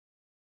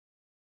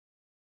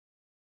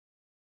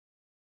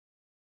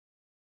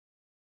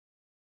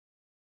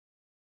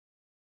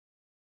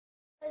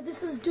Hi,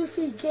 this is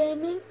Doofy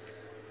Gaming.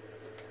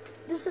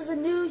 This is a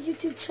new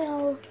YouTube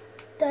channel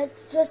that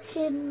just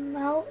came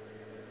out,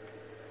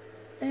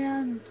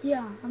 and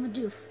yeah, I'm a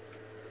doof.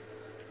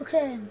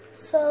 Okay,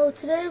 so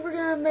today we're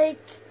gonna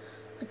make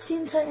a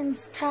Teen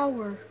Titans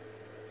tower.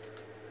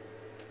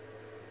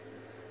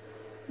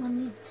 I'm gonna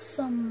need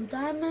some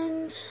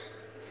diamond,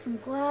 some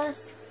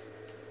glass.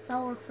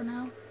 That'll work for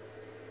now.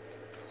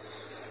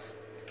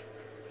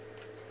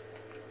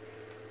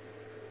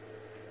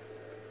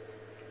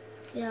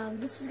 Yeah,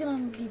 this is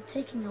gonna be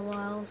taking a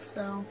while,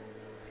 so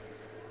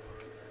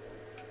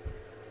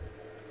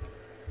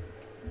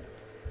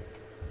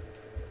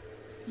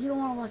if you don't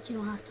want to watch, you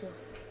don't have to.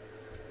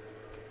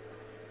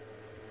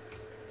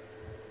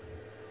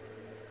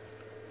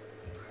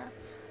 Crap.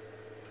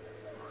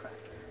 Crap.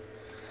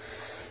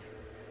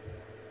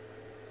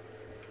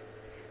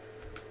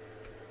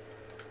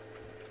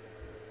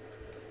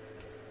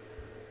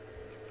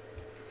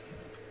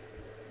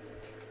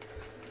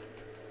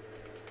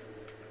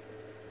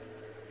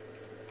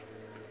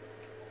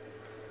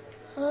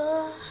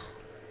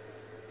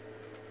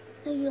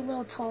 Maybe a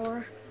little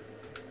taller.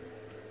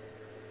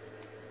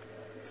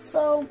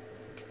 So,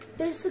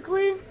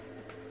 basically,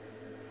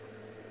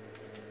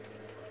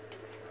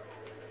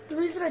 the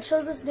reason I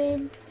chose this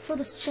name for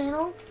this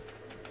channel,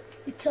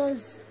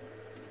 because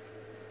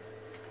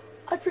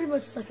I pretty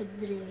much suck at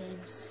video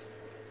games.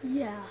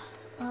 Yeah,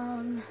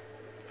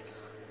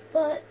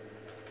 but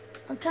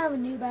I'm kind of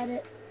a noob at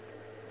it.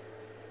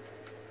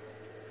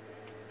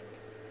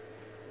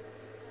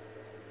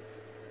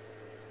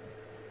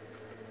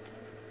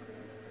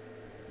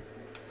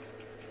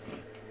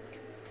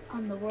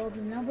 I'm the world's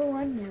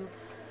 #1 noob.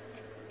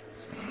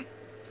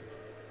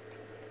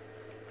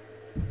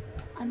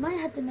 I might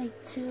have to make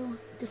 2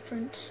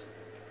 different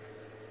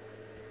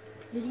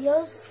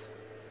videos.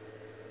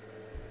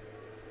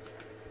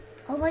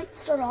 I might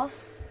start off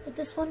with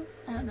this one.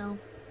 I don't know.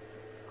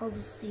 I'll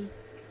just see.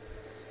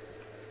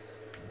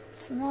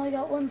 So now I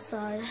got one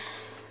side.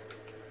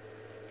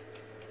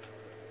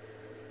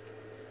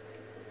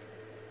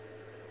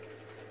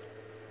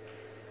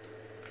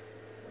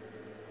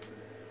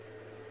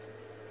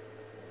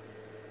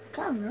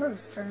 I'm kind of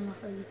nervous starting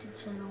off a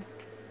YouTube channel.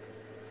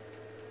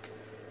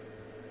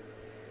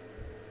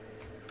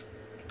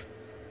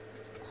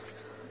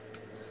 Awesome.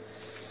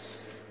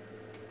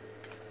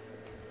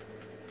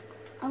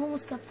 I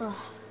almost got the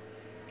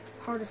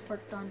hardest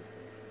part done.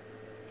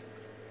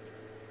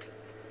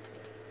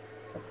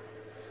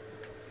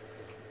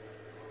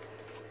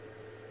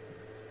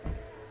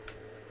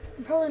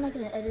 I'm probably not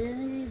going to edit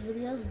any of these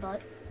videos,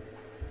 but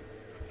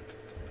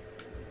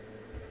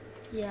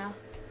yeah.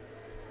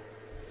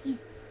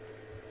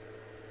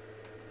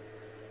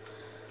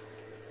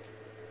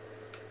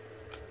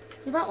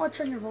 You might want to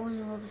turn your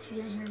volume up if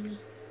you can't hear me.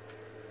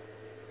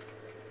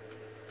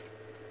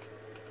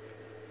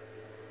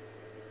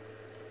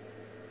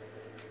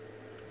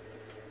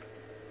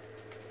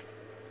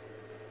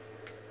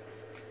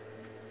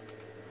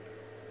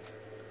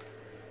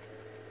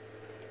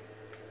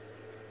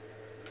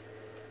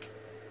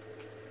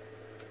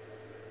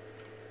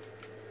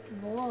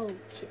 Whoa,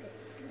 okay.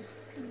 This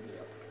is going to be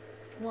a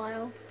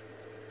while.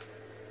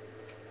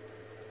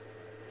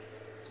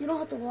 You don't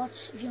have to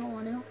watch if you don't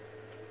want to.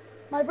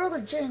 My brother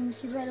Jin,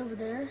 he's right over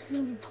there. He's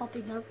going to be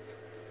popping up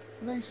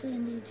eventually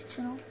in the YouTube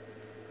channel.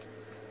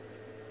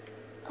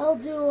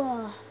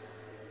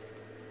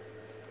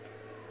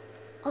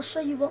 I'll show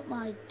you what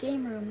my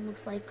game room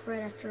looks like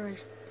right after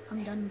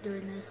I'm done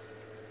doing this.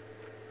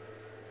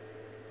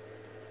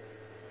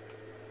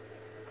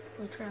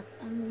 Holy crap,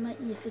 I might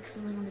need to fix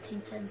something on the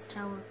Teen Titans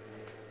tower.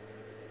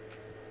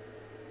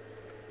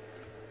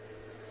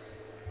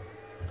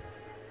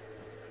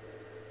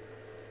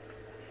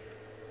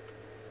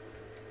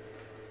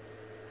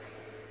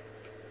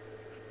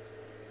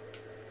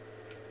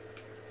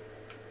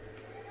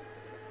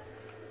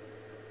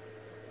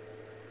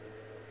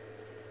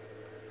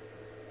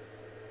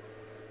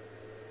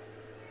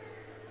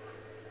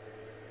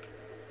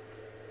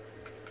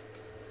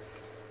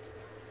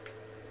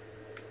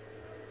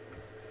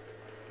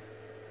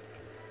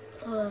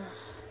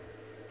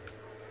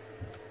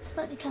 This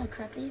might be kind of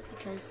crappy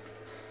because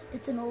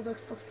it's an old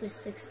Xbox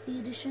 360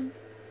 edition,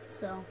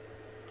 so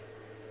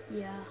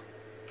yeah.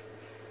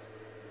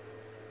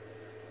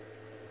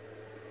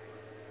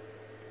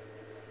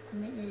 I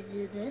might need to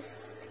do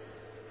this.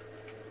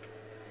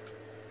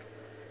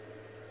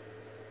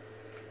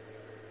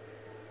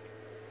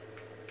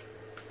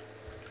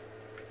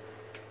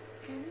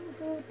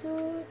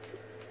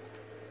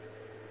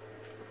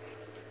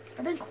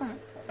 I've been quite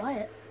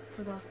quiet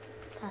for the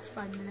past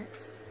 5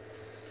 minutes.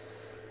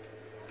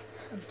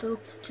 I'm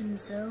focused in the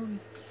zone.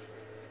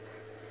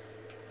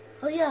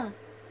 Oh yeah,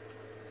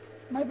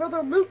 my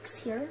brother Luke's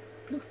here.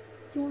 Luke,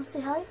 do you want to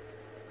say hi?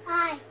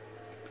 Hi.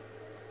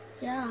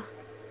 Yeah.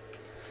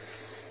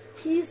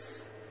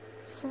 He's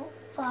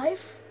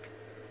 5,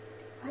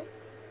 right?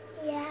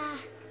 Yeah.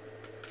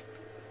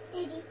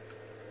 Maybe.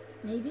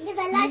 Maybe? Because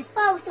I like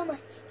Spyro so much.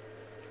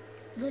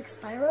 You like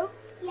Spyro?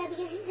 Yeah,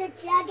 because he's a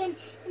dragon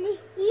and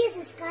he is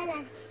a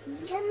skyline.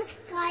 Become a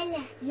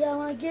skyline. Yeah,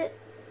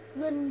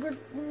 when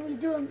we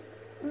do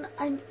when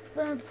I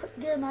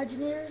get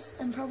Imagineers,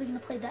 I'm probably gonna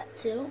play that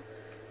too.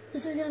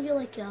 This is gonna be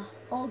like a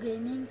all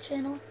gaming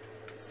channel,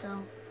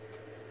 so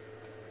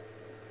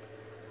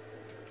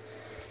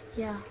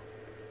yeah.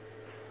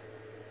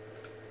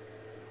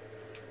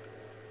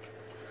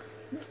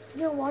 You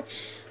gonna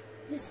watch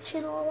this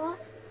channel a lot?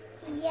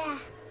 Yeah.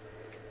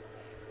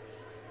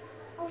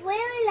 I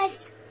really like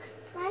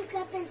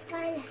Minecraft and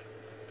Skyline.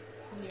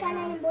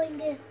 Skyline and Boy and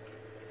Girl.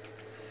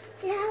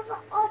 They have an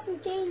awesome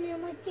game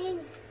room like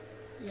James.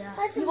 Yeah.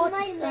 That's You a watch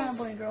nice Skyline mess.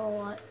 Boy and Girl a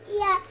lot.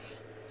 Yeah.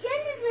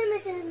 James's room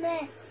is a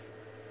mess.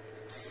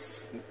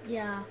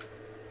 Yeah.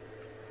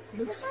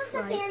 Looks Suppose the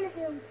right. Fan's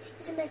room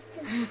is a mess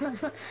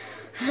too.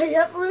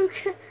 Yep, Luke.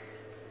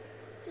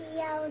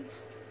 Yeah.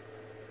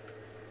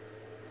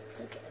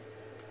 It's okay.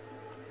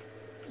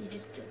 You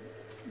did good.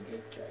 You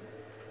did good.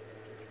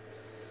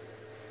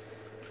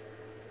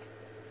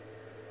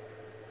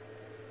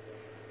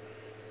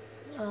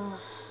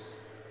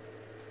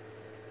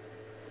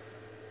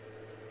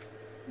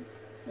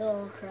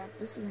 Oh crap,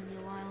 this is gonna be a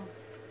while.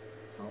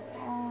 A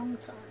long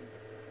time.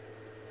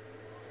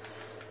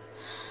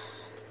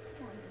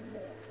 One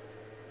more.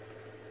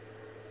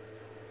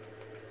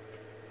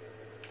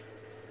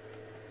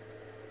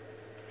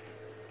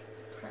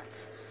 Crap.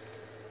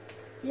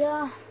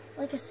 Yeah,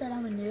 like I said,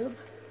 I'm a noob,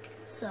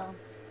 so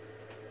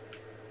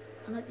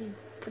I might be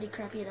pretty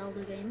crappy at all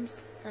the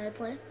games that I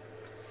play.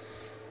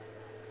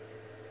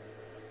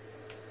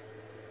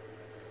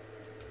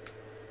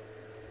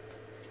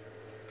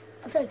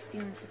 I've had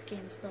experience with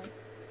games, but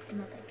I'm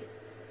not that good.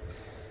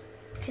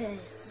 Okay,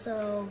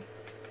 so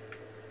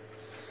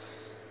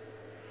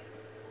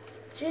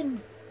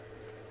Jin,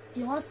 do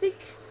you want to speak?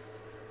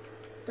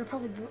 They're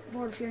probably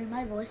bored of hearing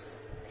my voice.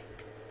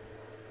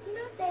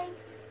 No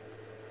thanks.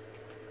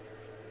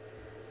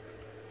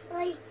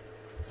 Like,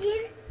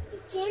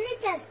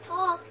 Janet just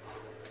talk.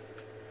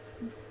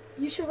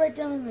 You should write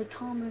down in the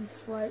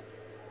comments what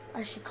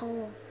I should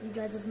call you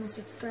guys as my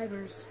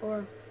subscribers,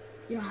 or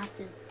you don't have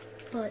to,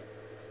 but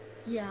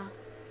yeah.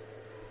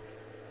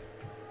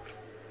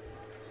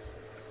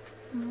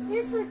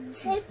 This would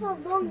take a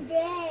long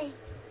day.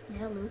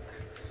 Yeah, Luke.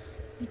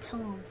 You tell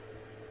him.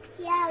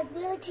 Yeah, it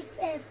really takes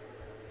forever.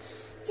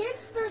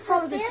 Jen's It's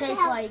probably gonna take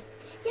like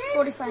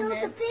 45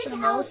 minutes to the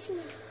most.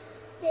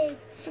 Big.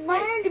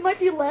 It might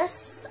be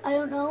less. I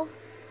don't know.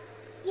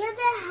 Yeah,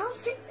 the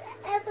house takes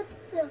forever to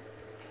build.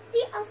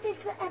 The house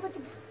takes forever to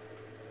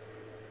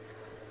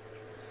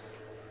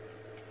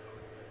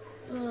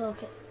build.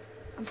 Okay.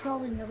 I'm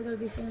probably never gonna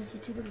be a famous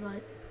YouTuber,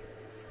 but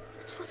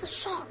it's worth a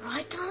shot,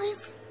 right,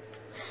 guys?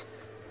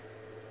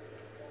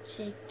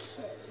 JK.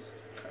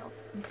 Girl,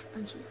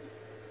 I'm cheesy.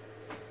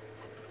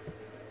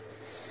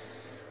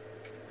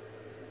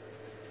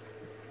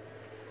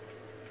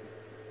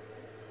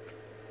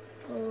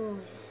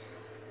 Holy.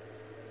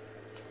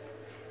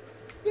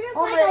 You look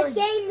Oh like my a Lord.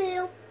 game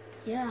meal.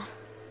 Yeah.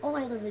 All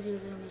my other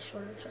videos are gonna be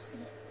shorter, trust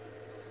me.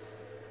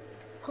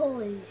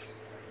 Holy.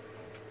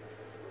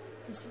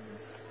 This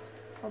is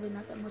probably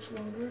not that much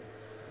longer.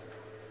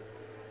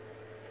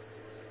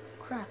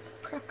 Crap.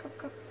 Crap.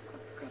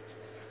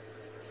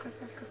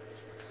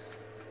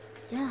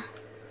 Yeah.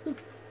 Luke,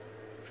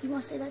 you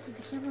want to say that to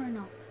the camera or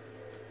no?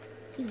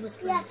 He's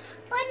whispering. Yeah,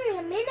 finally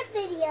I'm in the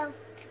video.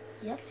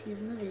 Yep, he's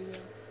in the video.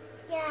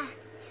 Yeah.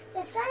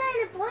 The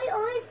Skyline and Boy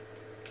always...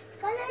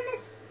 Skyline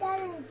and Dad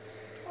and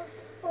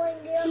Boy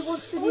and Girl. He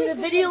wants to be always in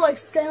a video like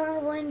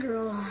Skyline Boy and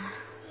Girl.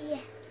 Yeah.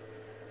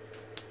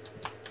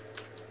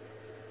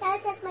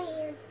 That's just my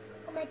hands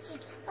on my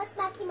cheek. I'm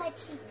smacking my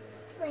cheek.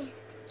 My hands.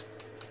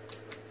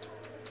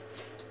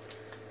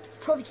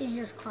 Probably can't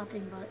hear us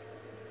clapping, but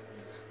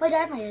my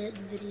dad might edit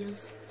the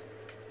videos.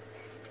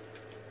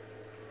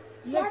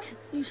 You guys, Yep.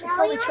 you should Now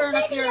probably we're turn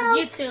on up your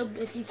video. YouTube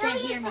if you can't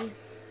hear me.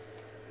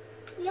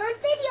 We're on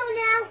video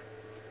now.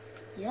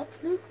 Yep,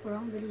 Luke, we're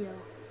on video.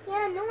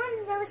 Yeah, no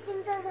one never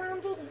sees us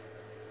on video.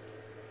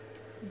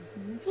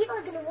 People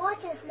are gonna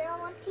watch us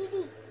now on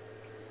TV.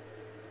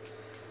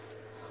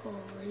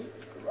 Holy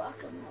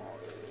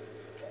guacamole.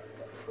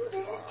 Ooh,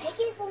 this is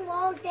taking a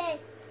long day.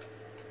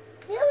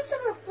 This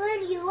will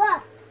burn you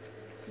up.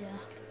 Yeah.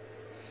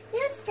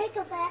 This will take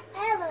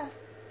forever.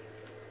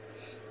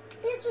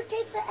 This will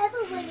take forever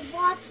when you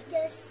watch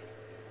this.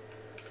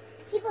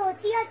 People will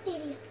see our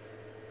video.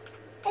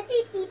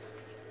 Every people.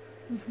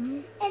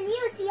 And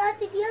you'll see our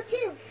video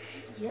too.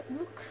 Yep,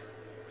 Luke.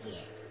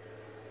 Yeah.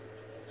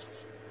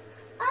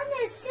 I'm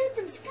gonna shoot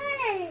some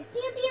skylines.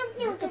 Pew pew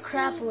pew. What the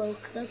crap,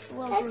 Luke? That's a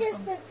little That's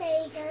just gruesome. for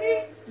fake,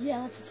 guys. Yeah,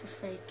 that's just for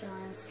fake,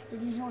 guys.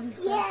 Did you hear what he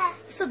said? Yeah.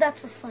 He said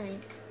that's for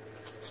fake.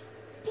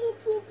 Pew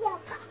pew pew.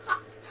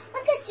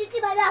 I'm gonna shoot you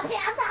in my mouth.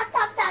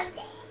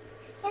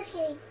 Just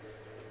kidding.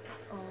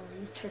 Oh,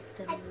 you tricked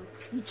them,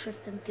 Luke. You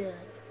tricked them good.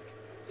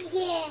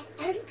 Yeah,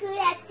 I'm good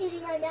at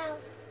shooting my mouth.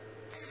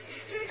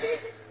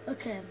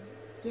 Okay,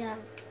 yeah.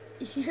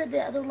 If you heard the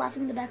other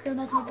laughing in the background,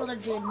 that's my brother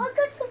Jin. I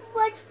got so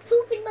much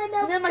poop in my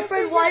mouth. And then my This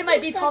friend is Y a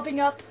might be poop popping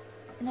up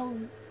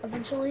in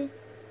eventually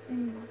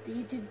in the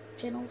YouTube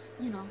channels,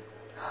 you know.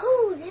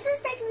 Oh, this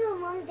is taking me a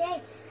long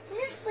day.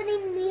 This is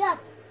putting me up.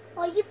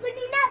 Are you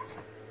putting up?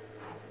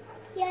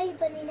 Yeah, you're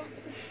putting up.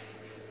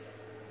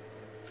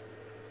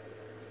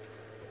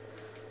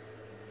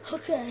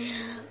 Okay,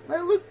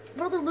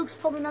 brother Luke's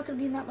probably not going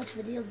to be in that much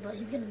videos, but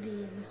he's going to be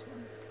in this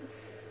one.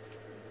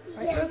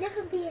 Right, Yeah, I'll Luke?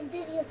 never be in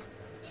videos.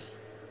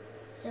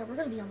 Yeah, we're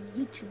going to be on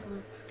YouTube,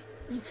 Luke.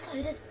 Are you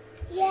excited?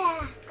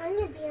 Yeah, I'm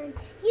going to be on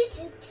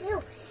YouTube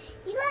too.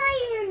 Eli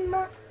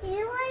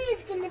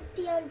is going to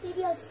be on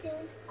video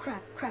soon.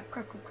 Crap. I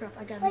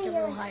got to make it a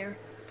little higher.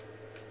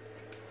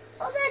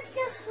 Oh, that's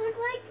just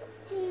like...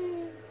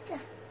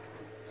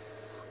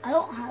 I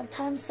don't have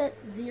time set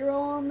 0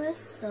 on this,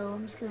 so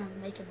I'm just going to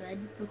make a bed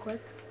real quick.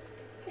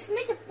 Just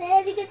make a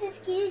bed because it's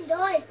getting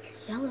dark.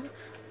 Yeah, Luke.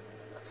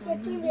 It's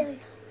getting very dark.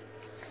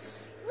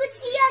 We'll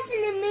see us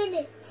in a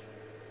minute.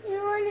 You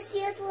want to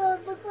see us what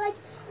it look like?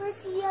 You want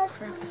to see us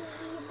what we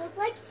look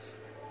like?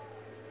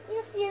 You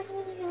want to see us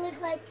what we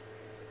look like?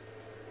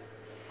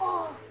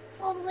 Oh,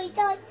 it's all the way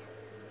done.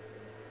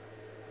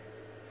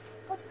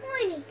 Oh, it's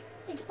morning.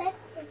 Make a bed.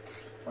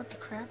 What the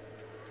crap?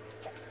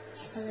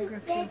 Just I the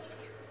grabbed beds.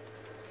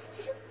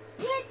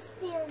 Beds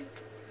down.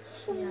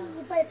 Yeah.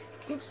 You better,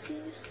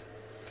 Oopsies.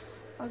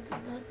 I did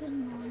that,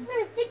 didn't you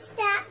better fix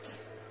that.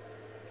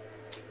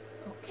 I?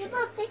 You Okay.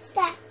 better fix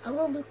that.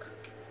 Hello, Luke.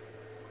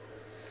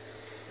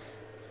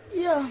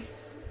 Yeah.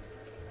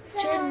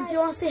 Jaden, do you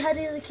want to say hi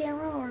to the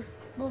camera, or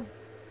well,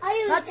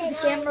 I not to the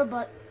camera,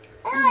 but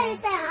I always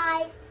say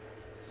hi.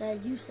 yeah,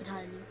 you said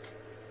hi, Luke.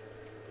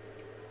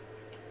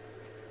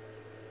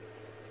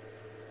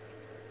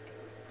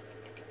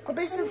 Our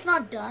basement's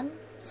not done,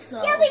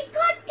 so Yeah, we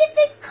got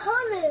different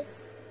colors.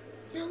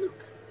 yeah,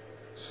 Luke.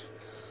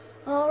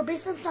 Our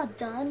basement's not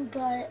done,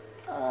 but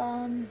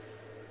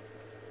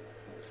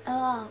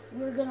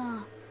we're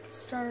gonna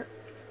start.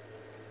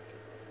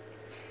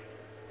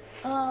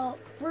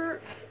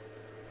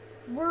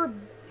 We're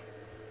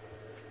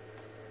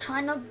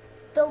trying to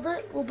build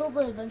it. We'll build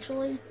it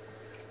eventually,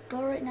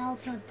 but right now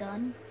it's not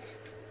done.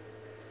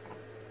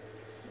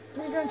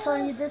 The reason I'm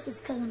telling you this is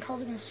because I'm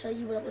probably gonna show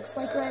you what it looks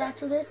like right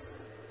after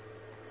this,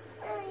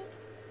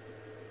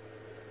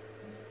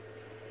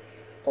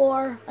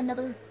 or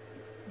another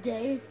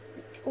day,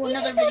 or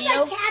another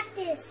video. A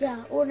cactus.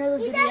 Yeah, or another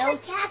He video. does a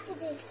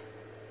cactus.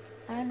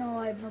 I don't know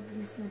why I'm not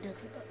doing this in the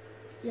desert, but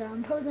yeah,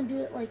 I'm probably gonna do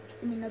it like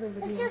in another It's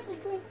video. just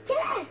like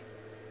that.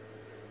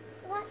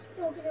 What's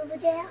broken over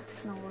there? It's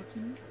kind of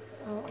working.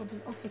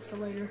 I'll fix it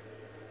later.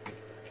 Are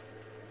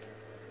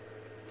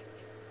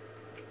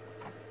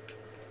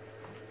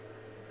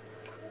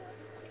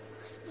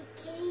you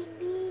kidding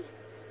me?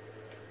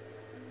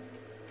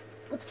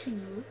 What's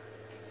King Luke?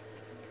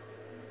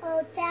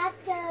 Oh, that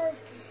goes.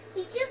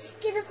 You just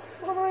get a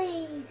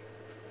flight.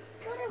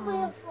 Got a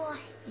little flight.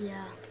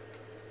 Yeah.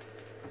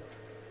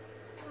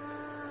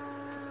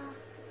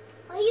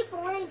 Are you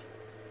blind?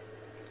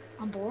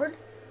 I'm bored?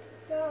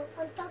 No,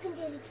 I'm talking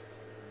to you.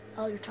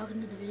 Oh, you're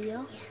talking to the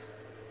video? Yeah.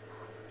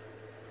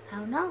 I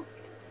don't know.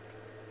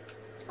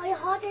 Are you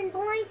hot and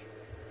blind?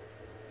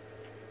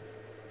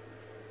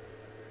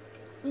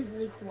 Wait,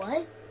 like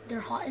what? They're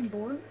hot and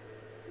bored?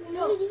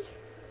 No. Maybe.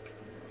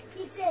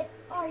 He said,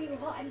 "Are you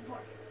hot and bored?"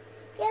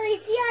 Yeah, we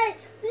see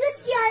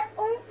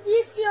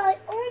our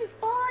own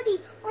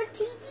body on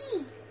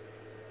TV.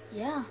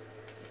 Yeah.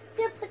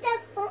 We're gonna put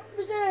that phone.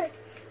 We're gonna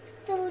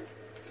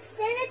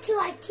send it to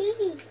our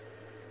TV.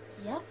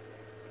 Yep.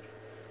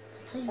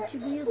 That's how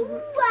YouTube videos Ooh,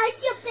 work. I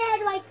see a bed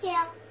right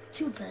there.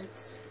 2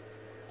 beds.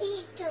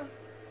 Eat them.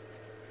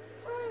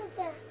 Oh,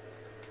 okay.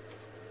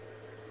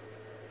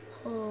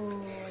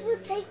 Oh. This will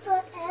take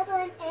forever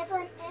and ever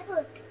and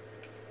ever.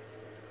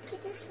 Okay,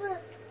 this will.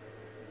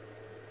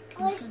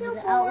 I'm Are just you gonna do still the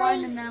outline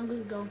blind? and then I'm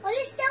gonna go. Are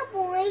you still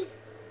blind?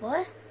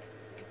 What?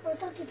 I was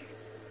talking to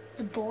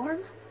They're born?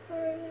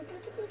 you.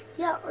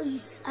 Yeah, are you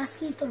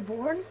asking if they're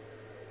born?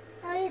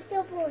 Are you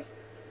still blind?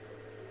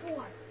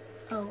 Bored.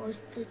 Oh, are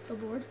they still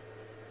bored?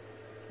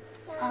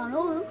 Yeah, I don't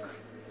know, Luke.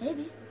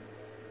 Maybe.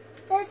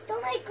 There's so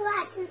many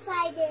glass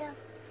inside there.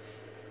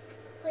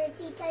 But it's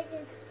inside.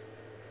 You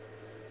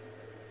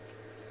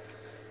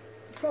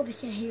probably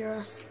can't hear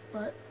us,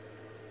 but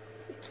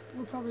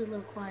we're probably a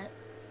little quiet.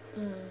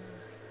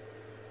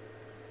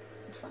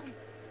 It's fine.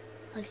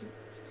 It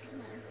doesn't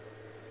matter.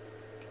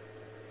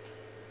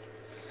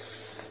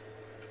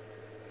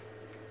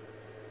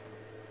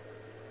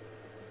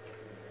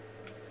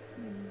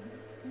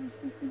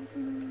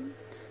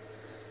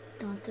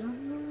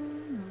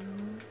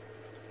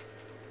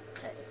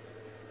 Okay.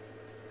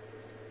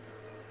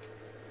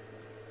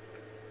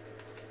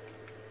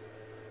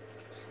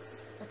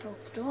 Yes, that's all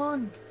it's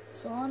done.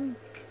 Son.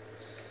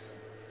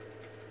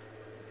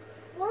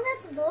 Well,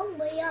 that's a long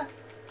way up.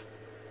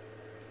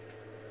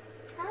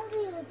 That'll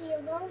be a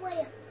long way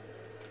up.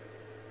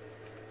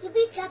 You'll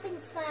be jumping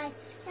inside.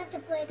 You have to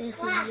break This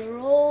glass. is your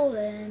roll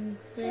and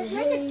Just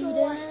make a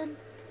door. Hayden.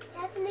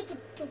 You have to make a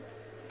door.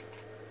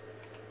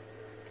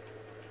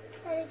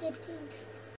 Gotta get into.